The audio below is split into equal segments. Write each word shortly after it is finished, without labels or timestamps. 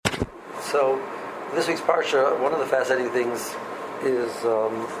So, this week's parsha, one of the fascinating things is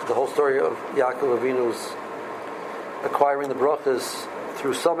the whole story of Yaakov Avinu's acquiring the brachas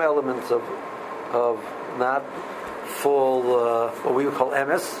through some elements of not full what we would call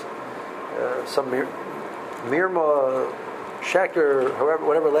emes, some mirma, sheker, however,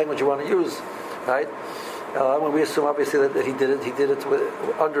 whatever language you want to use, right? When we assume obviously that he did it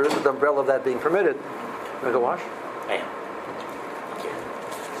under the umbrella of that being permitted. You want to go wash? I am.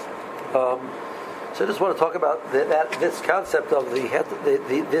 So I just want to talk about this concept of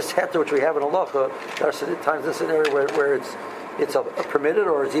this heter which we have in halacha. There are times in this scenario where it's permitted,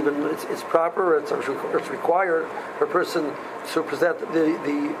 or it's proper, or it's required for a person to present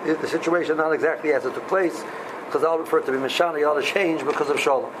the situation not exactly as it took place, because I'll refer it to be mishana, you ought to change because of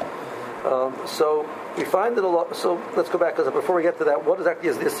shalom. So we find that a lot. So let's go back, because before we get to that, what exactly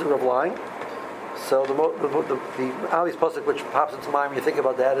is the issue of lying? So the obvious pasuk which pops into mind when you think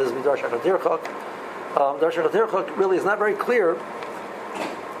about that is Midrash HaDirchak. Midrash HaDirchak really is not very clear.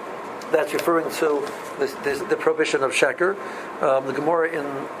 That's referring to the prohibition of sheker. The Gemara in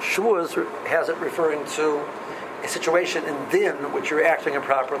Shavuos has it referring to a situation in din which you're acting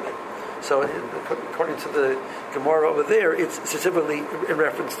improperly. So according to the Gemara over there, it's specifically in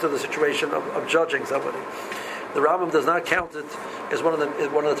reference to the situation of judging somebody. The Rambam does not count it as one of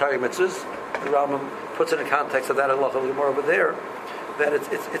the Targum mitzvahs. The Rambam puts it in context of that halacha of the Gemara over there, that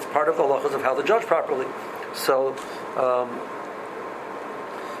it's part of the halachas of how to judge properly. So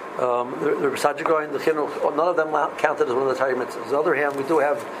the Sajigoin, the Chinuch, none of them counted as one of the Targum mitzvahs. On the other hand, we do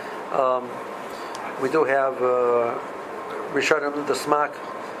have Rishonim, the Smag,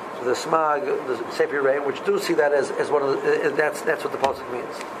 the Sefer Reim, which do see that as one of the, that's what the pasuk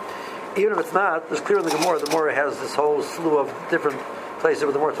means. Even if it's not, it's clear in the Gemara has this whole slew of different places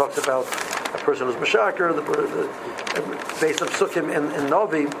where the Gemara talks about a person who's Meshaker, based on Sukkim in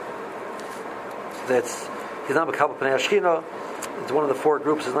Novi, he's not Makabel Pnei Ashkina. It's one of the four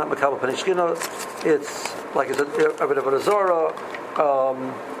groups, it's not Makabel Pnei Ashkina. It's like it's a bit of a Zora.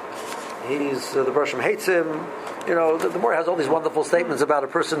 He's the Bershom hates him. You know, the Gemara has all these wonderful statements about a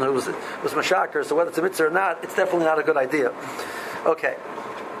person who was Meshaker, so whether it's a mitzvah or not, it's definitely not a good idea. Okay.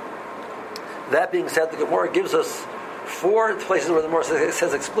 That being said, the Gemara gives us 4 places where the Gemara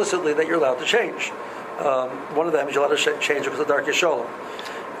says explicitly that you're allowed to change. One of them is you're allowed to change because of Darkei Shalom.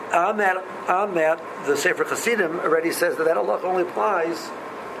 On that, the Sefer Chassidim already says that halacha only applies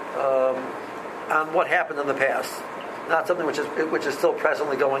on what happened in the past, not something which is still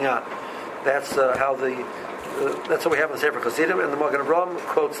presently going on. That's that's what we have in the Sefer Chassidim, and the Magen Avraham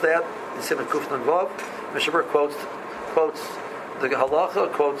quotes that in Simon Kuf Nun Vav. Mishabur quotes the halacha,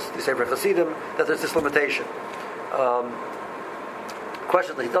 quotes the Sefer Chassidim, that there's this limitation.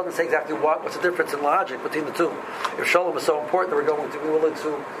 Question: he doesn't say exactly what's the difference in logic between the two. If Shalom is so important that we're going to be willing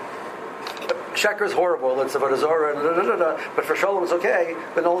to. Sheker is horrible. It's about a Zorah, but for Shalom it's okay,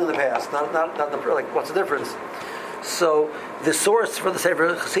 but only in the past, not in the, like. What's the difference? So the source for the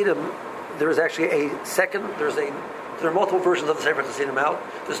Sefer Chassidim, there is actually a second. There are multiple versions of the Sefer Chassidim out.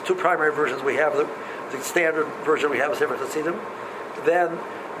 There's 2 primary versions. We have the standard version. We have the Sefer Chassidim. Then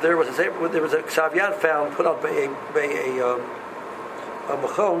there was a Ksav Yad found put out by a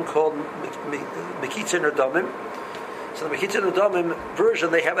machon called Mekitzin Adamim. So the Mekitzin Adamim version,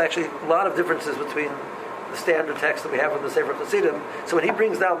 they have actually a lot of differences between the standard text that we have in the Sefer Chassidim. So when he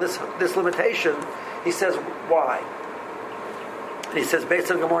brings down this limitation, he says why. And he says based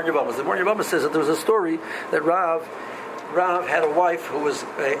on Gemara Yevamos. The Gemara Yevamos says that there was a story that Rav had a wife who was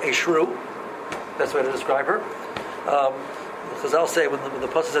a shrew. That's the way to describe her. Because I'll say when the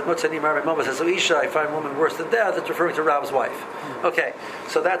pasuk said Mutzani Mar Mama says so Isha, I find a woman worse than death, it's referring to Rav's wife. Okay,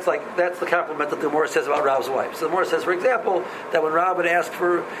 so that's the compliment that the Gemara says about Rav's wife. So the Gemara says, for example, that when Rav would ask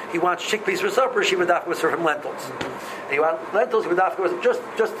he wants chickpeas for supper, she would offer for him lentils. And he wants lentils, he would offer just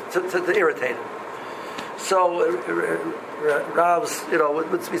to irritate him. So Rav's, would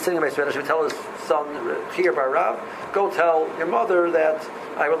be sitting in my Spanish, would tell his son here by Rav, go tell your mother that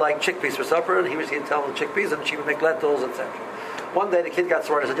I would like chickpeas for supper, and he'd tell him chickpeas, and she would make lentils, etc. One day the kid got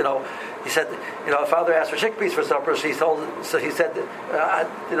sore and he said, father asked for chickpeas for supper, so he said,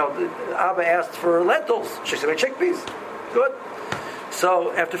 Abba asked for lentils. She said, chickpeas. Good.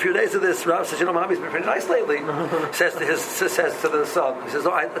 So after a few days of this, Rav says, Mommy's been pretty nice lately. says to the son, he says,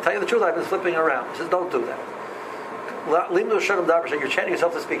 I tell you the truth, I've been flipping around. He says, don't do that. You're chanting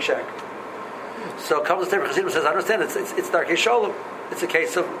yourself to speak shek. So comes the Sefer Chassidim and says, I understand, it's Darkei Shalom. It's a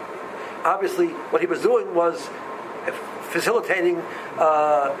case of, obviously, what he was doing was facilitating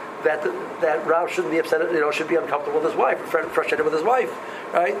that Rav shouldn't be upset, should be uncomfortable with his wife, frustrated with his wife,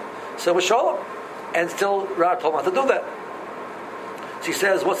 right? So it was Shalom. And still, Rav told him not to do that. So he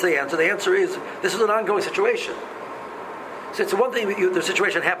says, what's the answer? The answer is, this is an ongoing situation. So it's one thing, the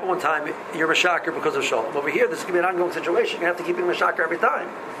situation happened one time, you're Meshaker because of Shalom. Over here, this is going to be an ongoing situation. You have to keep being Meshaker every time.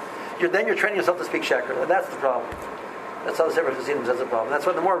 Then you're training yourself to speak Sheker, and that's the problem. That's how the Sefer Chassidim says the problem. That's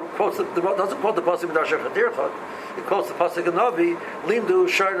why the more quotes, doesn't quote the Pasuk in Darsha Chadirchot, it quotes the Pasuk in Navi, Limdu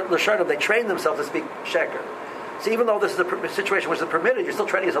L'Shardim, they train themselves to speak Sheker. So even though this is a situation which is permitted, you're still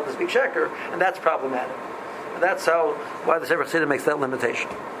training yourself to speak Sheker, and that's problematic. And that's why the Sefer Chassidim makes that limitation.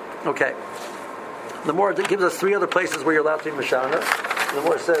 Okay. The more it gives us three other places where you're allowed to be Mashana. The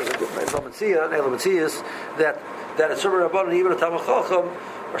more it says that it's Surah Rabban, even a Talmud Chacham,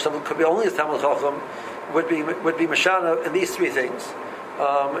 or something could be only a Talmud Chacham, would be Mashana in these three things.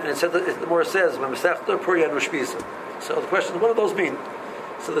 And it said the more it says Masechta, Purya, and Ushpisa. So the question is, what do those mean?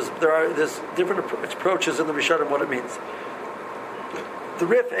 So there's different approaches in the Rishonim what it means. The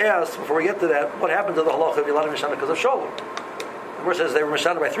Rif asks, before we get to that, what happened to the halacha of Yilad Mashana because of Shalom? The Gemara says they were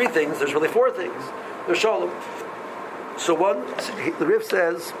Mashana by three things. There's really four things. There's Shalom. So the Rif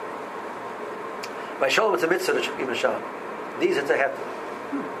says, by Shalom it's a mitzvah that should be Mashana. These it's a heter.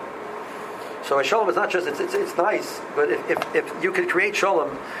 So by Shalom it's not just it's nice, but if you can create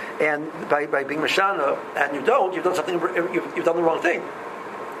Shalom and by being Mashana and you've done something, you've done the wrong thing.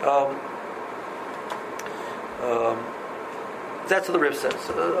 That's what the Rif says.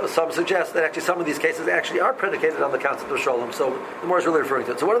 Some suggest that actually some of these cases actually are predicated on the concept of Shalom. So the more is really referring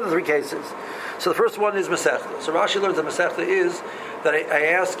to it. So what are the three cases? So the first one is Masechta. So Rashi learns that Masechta is that I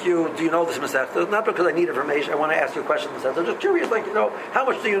ask you, do you know this Masechta? Not because I need information. I want to ask you a question Masechta. I'm just curious, how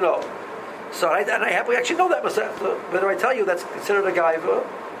much do you know? So I happily actually know that Masechta. But if I tell you that's considered a gaiva,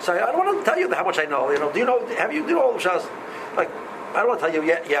 so I don't want to tell you how much I know. Do you know? Do you know all the Shas? I don't want to tell you.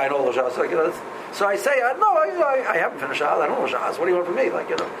 Yeah, I know all the Shas. So I say, no, I haven't finished Shas. I don't know Shas. What do you want from me?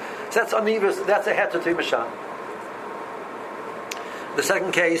 So that's univus. That's a heter to be Mashan. The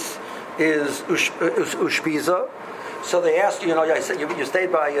second case is Ushpiza. So they asked you, I said you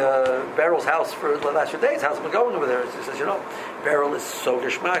stayed by Beryl's house for the last few days. How's it going over there? He says, Beryl is so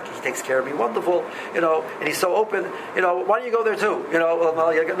geshmak. He takes care of me wonderful, and he's so open. Why don't you go there too?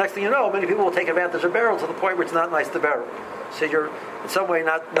 Next thing you know, many people will take advantage of Beryl to the point where it's not nice to Beryl. So you're in some way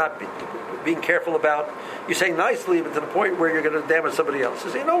not being careful about you saying nicely, but to the point where you're going to damage somebody else.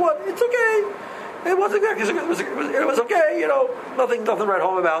 You say, you know what? It's okay. It wasn't good. It was okay. Nothing to write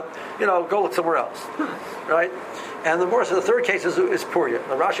home about. Go look somewhere else, right? And the third case is Purya.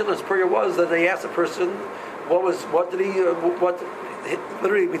 The Rashi learns Purya was that they asked the person, what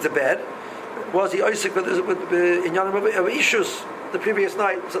literally means a bed. Was he Isaac with in Yanim of Ishus the previous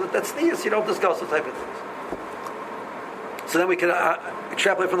night? So that's sneeze. You don't discuss the type of things. So then we can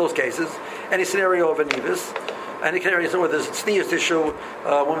extrapolate from those cases any scenario of a nivis. Any scenario where there's sneeze issue,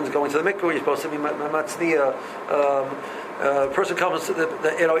 a woman's going to the mikveh, you're supposed to be matzniya. Person comes to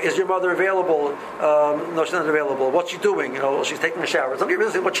is your mother available? No, she's not available. What's she doing? She's taking a shower. It's not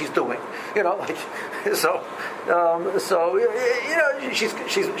really what she's doing.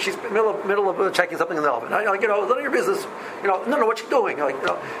 She's middle of checking something in the oven. None of your business. No, what's she doing?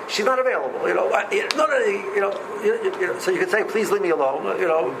 She's not available. So you can say, please leave me alone.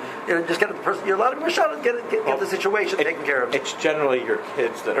 Just get the person. You're allowed to be a shot and get the situation taken care of. It's generally your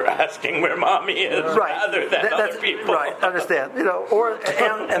kids that are asking where mommy is, rather than other people. Right. Understand,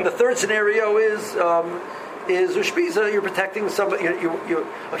 and the third scenario is Ushpiza. You're protecting somebody. You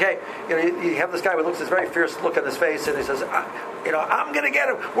have this guy who looks this very fierce look on his face, and he says, I'm going to get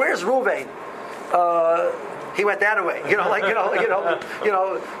him. Where's Ruvain? He went that way. I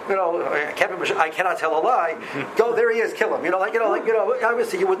cannot tell a lie. Go there, he is. Kill him.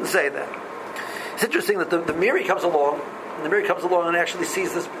 Obviously, you wouldn't say that. It's interesting that the Miri comes along, and actually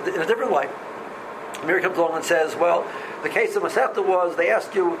sees this in a different light. Miri comes along and says, well, the case of Masechta was they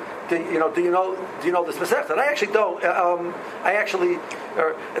asked you, do you know this Masechta? And I actually don't.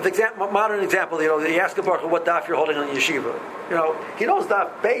 Modern example, you ask a baruch what daf you're holding on yeshiva. He knows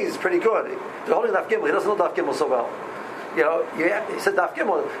daf Beis is pretty good. He's holding daf Gimel. He doesn't know daf Gimel so well. He said daf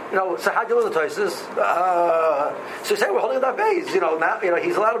Gimel. So how do you know the Tosis? So you say we're holding daf Beis. Now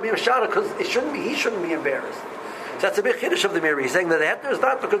he's allowed to be Mashana because he shouldn't be embarrassed. So that's a big chiddush of the Miri. He's saying that the heter is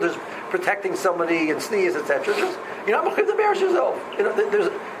not because there's protecting somebody and sneeze, etc. Just you're not going to embarrass yourself.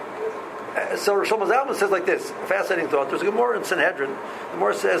 So Shlomo Zalman says like this. A fascinating thought. There's a Gemara in Sanhedrin. The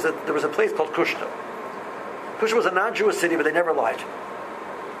Gemara says that there was a place called Kushta. Kushta was a non-Jewish city, but they never lied.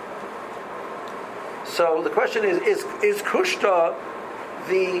 So the question is Kushta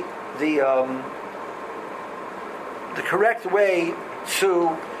the correct way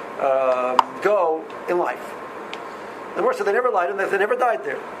to go in life? The Gemara said they never lied and they never died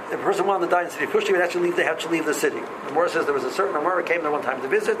there. If a person wanted to die in the city of Kushta, he would actually have to leave the city. The Gemara says there was a certain Amora came there one time to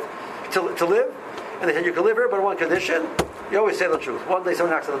visit, to live, and they said you can live here, but on one condition. You always say the truth. One day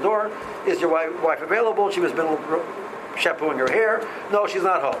someone knocks on the door. Is your wife available? She was been shampooing her hair. No, she's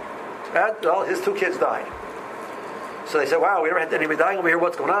not home. Well, his 2 kids died. So they said, wow, we never had anybody dying over here.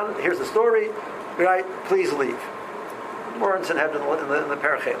 What's going on? Here's the story. Right? Please leave. More in Sanhedrin in the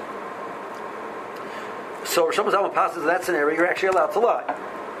Parachel. So Rosh Hashanah passes in that scenario, you're actually allowed to lie.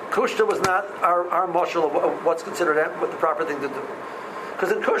 Kushta was not our marshal of what's considered what the proper thing to do.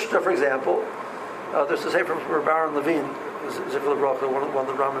 Because in Kushta, for example, there's a sefer from Baron Levine, Zikr Baruch, one of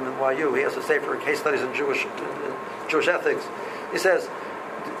the Raman in YU. He has a sefer case studies in Jewish ethics. He says,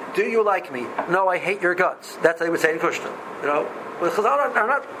 "Do you like me? No, I hate your guts." That's what he would say in Kushta. You know, well, Chazal are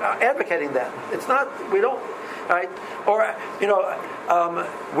not advocating that. It's not. We don't. Right? Or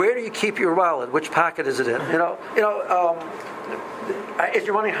where do you keep your wallet? Which pocket is it in? Is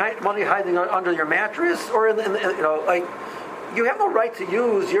your money hiding under your mattress, or like? You have no right to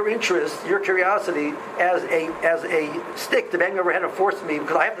use your interest, your curiosity, as a stick to bang over head and force me,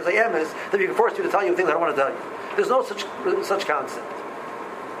 because I have to say emes, that you can force you to tell you things I don't want to tell you. There's no such concept.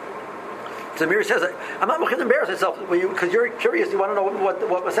 So Mir says, I'm not going to embarrass myself because you're curious, you want to know what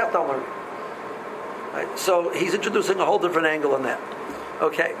Masech learned. Right? So he's introducing a whole different angle on that.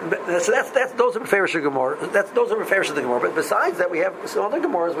 Okay, so that's those are Mefarish Gemara. Those are Mefarish of the Gemara. But besides that, we have some other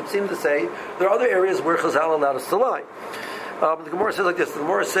Gemaras which seem to say there are other areas where Chazal allowed us to lie. The Gemara says like this. The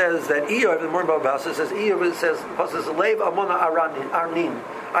Gemara says that Eov, the Gemara about says Eov says Leiv Amona Arnin.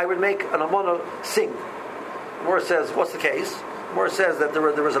 I would make an Amona sing. The Gemara says, what's the case? The Gemara says that there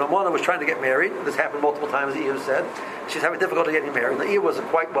was an Amona who was trying to get married. This happened multiple times. Eov said she's having difficulty getting married. And Eov was a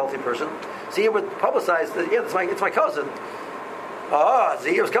quite wealthy person, so Eov would publicize that it's my cousin. It's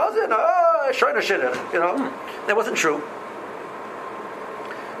Eov's cousin. Shoyna Shidduch. That wasn't true,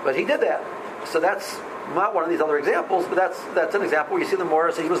 but he did that. So that's not one of these other examples, but that's an example where you see the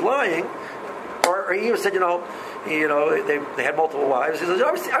Morris say he was lying, or he said, they had multiple wives. He says,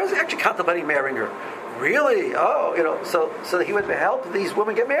 I was actually contemplating marrying her. Really? So he would help these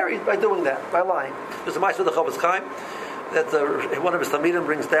women get married by doing that, by lying. There's a Ma'aseh of the Chofetz Chaim that one of his Talmidim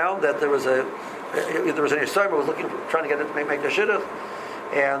brings down that there was an Yisrael who was trying to get it, make the shidduch,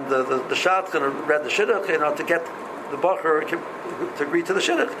 and the shotgun read the shidduch, to get the bacher to agree to the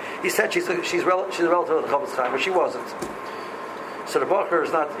shidduch. He said she's a relative of the Chofetz Chaim, but she wasn't. So the bacher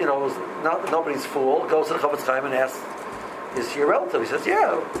is not, nobody's fool. Goes to the Chofetz Chaim and asks, "Is she a relative?" He says,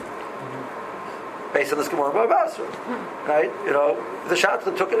 "Yeah." Based on this Gemara by Basra, right? The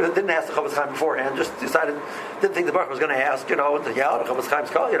shotgun didn't ask the Chofetz Chaim beforehand. Just didn't think the bacher was going to ask. The Chofetz Chaim's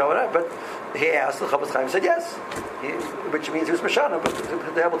called, whatever. But he asked. The Chofetz Chaim said yes, which means he was mashana, but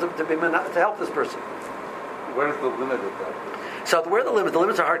to be able to help this person. Where's the limit of that? So where are the limits? The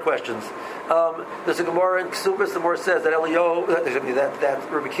limits are hard questions. There's a Gemara in Ksubis. The Gemara says that that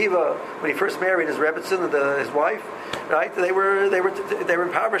Rabbi Kiva, when he first married his Rebbetzin, his wife, right? They were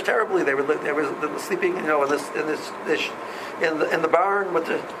impoverished terribly. They were sleeping, in the barn with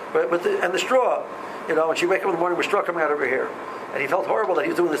the straw, And she wake up in the morning with straw coming out of her hair, and he felt horrible that he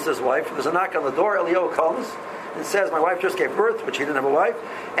was doing this to his wife. There's a knock on the door. Eliyahu comes and says, "My wife just gave birth, but she didn't have a wife,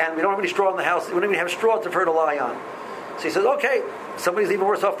 and we don't have any straw in the house. We don't even have straw for her to lie on." So he says, "Okay, somebody's even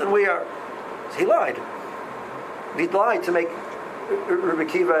worse off than we are." So he lied. He lied to make Rabbi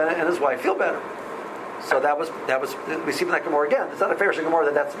Kiva and his wife feel better. So that was we see in that Gemara again. It's not a fair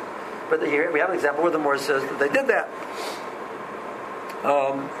Gemara but here we have an example where the Gemara says that they did that.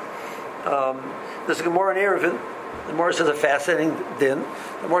 There's a Gemara in Eruvin. The Gemara says a fascinating din.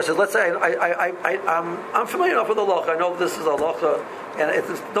 The Gemara says, let's say I'm familiar enough with the halacha. I know this is a halacha, and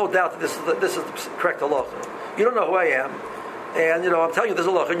it's no doubt that this is the correct halacha. You don't know who I am, and I'm telling you this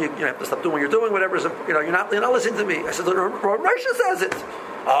is a halacha, and you have to stop doing what you're doing, whatever. You're not listening to me. I said, Moshe says it.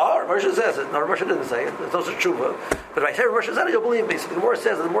 Moshe says it. No, Moshe didn't say it. It's also tshuva. But if I say Moshe said it, you'll believe me. So the Gemara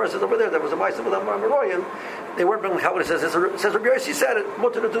says over there was a Ma'aseh with Amaroyan. They weren't bringing Chalvin. It says Rabbi Yossi said it.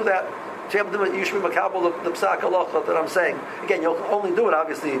 Mutter to do that. You should be makabel the psak halacha that I'm saying. Again, you'll only do it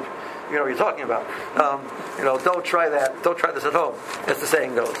obviously if you know what you're talking about. Don't try that. Don't try this at home, as the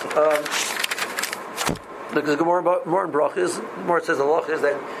saying goes. The Gemara in Brachos, the Gemara says the halacha is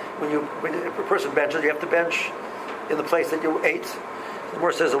that when a person benches, you have to bench in the place that you ate. The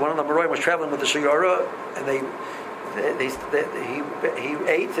Gemara says that one of the Meroim was traveling with the Shiyara, and he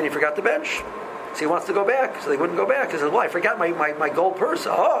ate and he forgot to bench. So he wants to go back, so they wouldn't go back. He says, "Well, I forgot my gold purse."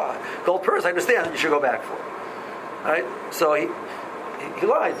 Gold purse, I understand that you should go back for. Right? So he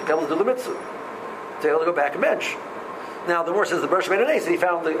lied to be able to do the mitzvah, to be able to go back and bench. Now the Gemara says the Bershom made an ace, and he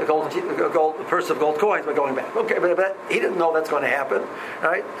found a purse of gold coins by going back. Okay, but he didn't know that's going to happen,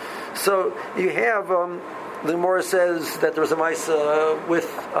 right? So you have the Gemara says that there was a mice with.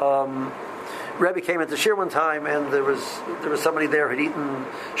 Rebbe came into Shir one time, and there was somebody there who had eaten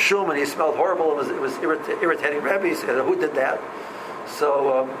shum, and he smelled horrible. It was irritating Rebbe. He said, "Who did that?"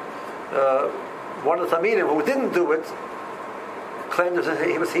 So one of the Talmidim who didn't do it claimed it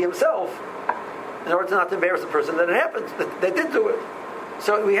was he himself, in order to not embarrass the person that it happened. They did do it.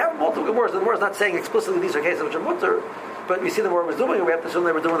 So we have multiple Gemaras. The Gemara is not saying explicitly these are cases which are mutter, but we see the Gemara was doing it. We have to assume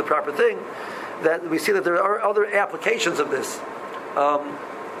they were doing the proper thing. That we see that there are other applications of this.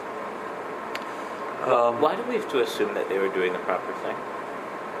 Why do we have to assume that they were doing the proper thing?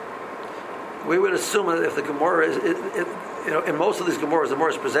 We would assume that if the Gemara is, in most of these Gemaras, the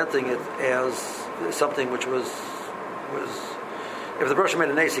Gemara is presenting it as something which was if the Bershom made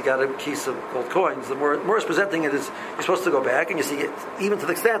an ace, he got a piece of gold coins. The Gemara is presenting it as you're supposed to go back, and you see it, even to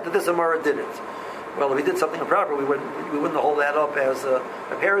the extent that this Gemara did it. Well, if he did something improper, we wouldn't hold that up as a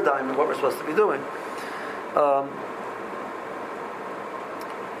paradigm of what we're supposed to be doing.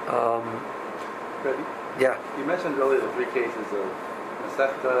 Yeah. You mentioned earlier the three cases of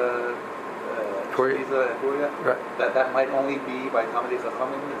Masechta, Shpiza, and Puria. Right. That might only be by Talmidei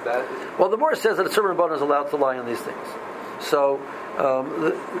Chachamim. Is that? Well, the Gemara says that a Tzur Rabbanan is allowed to lie on these things. So,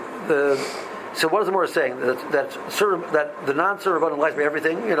 so what is the Gemara saying? That the non-Tzur Rabbanan lies by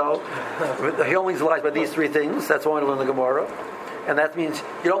everything. He only lies by these three things. That's why I learn the Gemara, and that means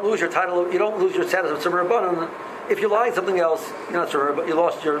you don't lose your title. You don't lose your status of Tzur Rabbanan. If you lie something else, you're not Tzur Rabbanan. You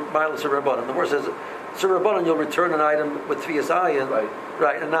lost your mile of Tzur Rabbanan. The Gemara says Tzur Rabbanan, you'll return an item with Tfias Ayin,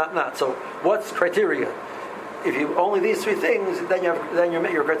 right, and not. So, what's criteria? If you only these three things, then you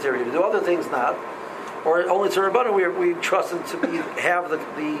met your criteria. To do other things, not. Or only Tzur Rabbanan, we trust them to have the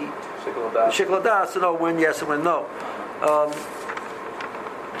Shikol Hadas to know when yes and when no.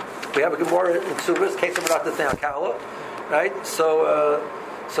 We have a Gemara in Ksubas, case of Radat Nea Kala, right? So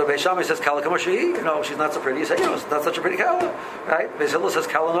Beis Shammai says Kala Kamashi, she's not so pretty. You say, it's not such a pretty Kala, right? Beis Hillel says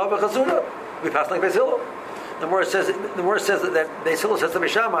Kala Nava Chazuna. We pass like Beis Hillel. The Gemara says that Beis Hillel says to Beis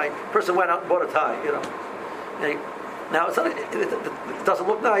Shammai, person went out and bought a tie, Now it doesn't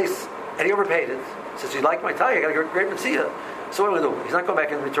look nice, and he overpaid it. He says, "You like my tie? I got a great mitzvah." So what am I going to do? He's not going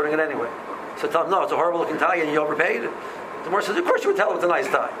back and returning it anyway. So tell him, no, it's a horrible looking tie, and you overpaid. The Gemara says, "Of course you would tell him it's a nice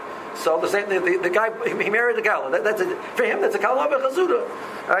tie." So the same, the guy, he married the Kala. For him, that's a Kala Chazuda,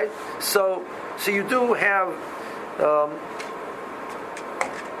 right? So you do have.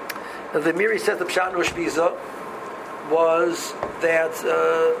 The Miri says the Pshat in Rosh Piza was that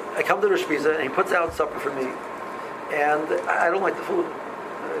I come to Rosh Piza and he puts out supper for me, and I don't like the food.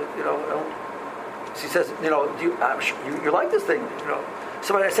 She says, do you like this thing?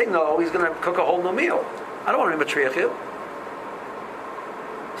 So when I say no, he's going to cook a whole new meal. I don't want to be matriach you.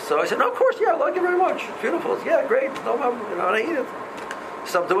 So I said, no, of course, yeah, I like it very much. It's beautiful. Yeah, great. No problem. And I eat it.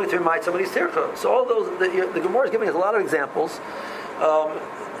 So I'm doing it to remind somebody's tircha. So all those, the Gemara is giving us a lot of examples.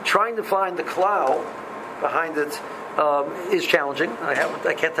 Trying to find the klal behind it is challenging.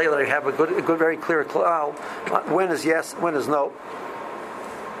 I can't tell you that I have a good, very clear klal. When is yes, when is no.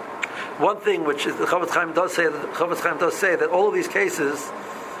 One thing which the Chofetz Chaim does say that all of these cases,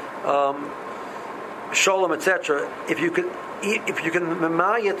 sholem, etc. If you can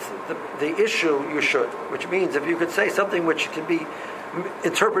memayet the issue, you should. Which means if you could say something which can be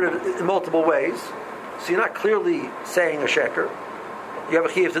interpreted in multiple ways, so you're not clearly saying a sheker, you have a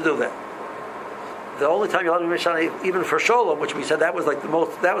chiyuv to do that. The only time you'll have to be mishana, even for sholem, which we said that was the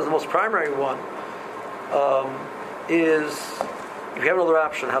most primary one, is if you have another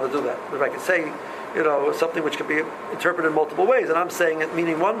option how to do that. If I could say, something which can be interpreted in multiple ways, and I'm saying it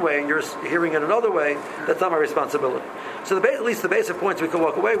meaning one way, and you're hearing it another way, that's not my responsibility. So at least the basic points we can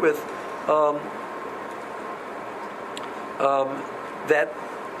walk away with, that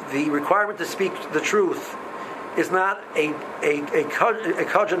the requirement to speak the truth is not a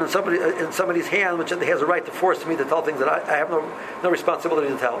cudgel in somebody's hand, which he has a right to force me to tell things that I have no responsibility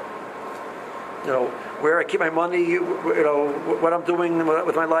to tell. Where I keep my money, what I'm doing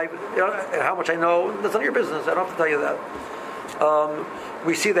with my life, how much I know, that's none of your business. I don't have to tell you that.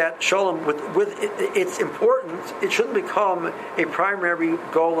 We see that sholem it's important. It shouldn't become a primary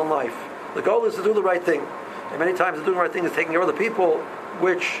goal in life. The goal is to do the right thing, and many times doing the right thing is taking care of other people,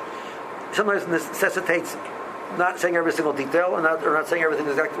 which sometimes necessitates not saying every single detail or not saying everything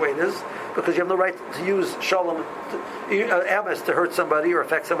exactly the way it is, because you have no right to use shalom, amis, to hurt somebody or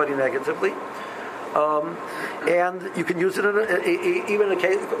affect somebody negatively. And you can use it even in a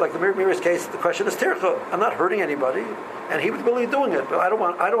case like the Miri's case. The question is tircha. I'm not hurting anybody, and he was really doing it, but I don't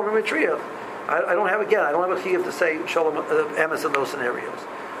want to matriach. I don't have a chiyuv to say shalom emes in those scenarios.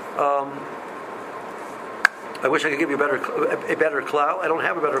 I wish I could give you a better klal. I don't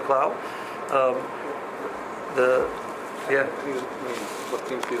have a better klal. What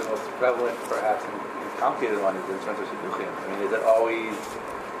seems to be the most prevalent, perhaps, and complicated one is in terms of shidduchim. I mean, is it always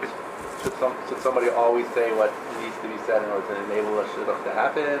should somebody always say what needs to be said in order to enable a shidduch to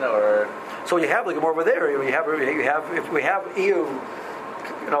happen, or? So you have like more over there. You have if we have Ew,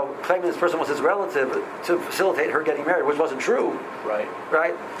 claiming this person was his relative to facilitate her getting married, which wasn't true.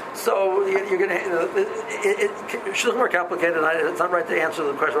 Right. So you're going to shidduchim are complicated. And it's not right to answer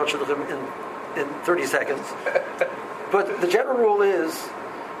the question about shidduchim in 30 seconds. But the general rule is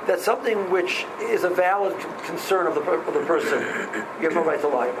that something which is a valid concern of the person, you have no right to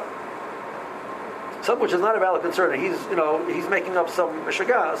lie about. Something which is not a valid concern, and he's making up some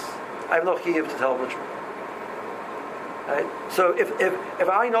mishagas, I have no chiyuv to tell him the truth. Right? So if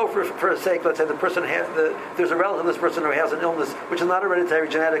I know for a sake, let's say the person there's a relative of this person who has an illness which is not hereditary,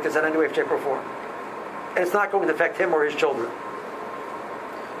 genetic, is in any way, shape, or form, and it's not going to affect him or his children.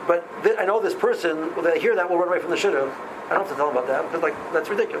 But I know this person, when they hear that, will run away from the shidduch. I don't have to tell them about that because that's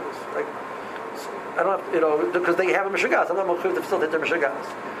ridiculous. I don't have to, because they have a mishagas. I'm not going to facilitate their mishagas.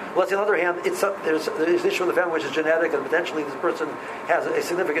 Well, on the other hand, there's an issue in the family which is genetic, and potentially this person has a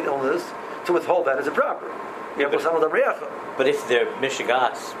significant illness. To withhold that is improper. But if their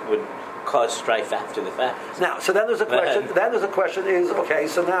mishagas would cause strife after the fact. Now, so then there's a question. Okay,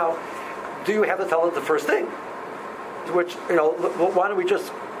 so now, do you have to tell it the first thing? Which, why don't we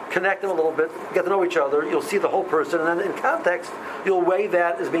just connect them a little bit, get to know each other, you'll see the whole person, and then in context, you'll weigh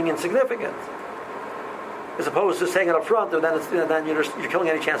that as being insignificant. As opposed to saying it up front, and then you're killing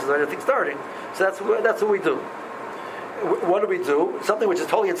any chances of anything starting. So that's what we do. What do? Something which is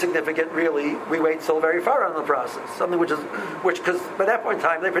totally insignificant, really, we wait till very far on the process. Something because by that point in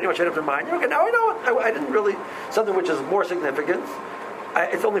time, they pretty much had it in mind. Okay, now I know it. I didn't really, something which is more significant,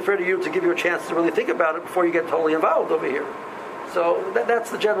 it's only fair to you to give you a chance to really think about it before you get totally involved over here. So that's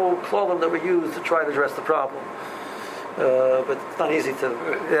the general problem that we use to try to address the problem. But it's not easy to,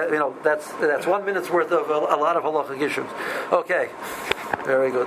 that's 1 minute's worth of a lot of halachic issues. Okay, very good.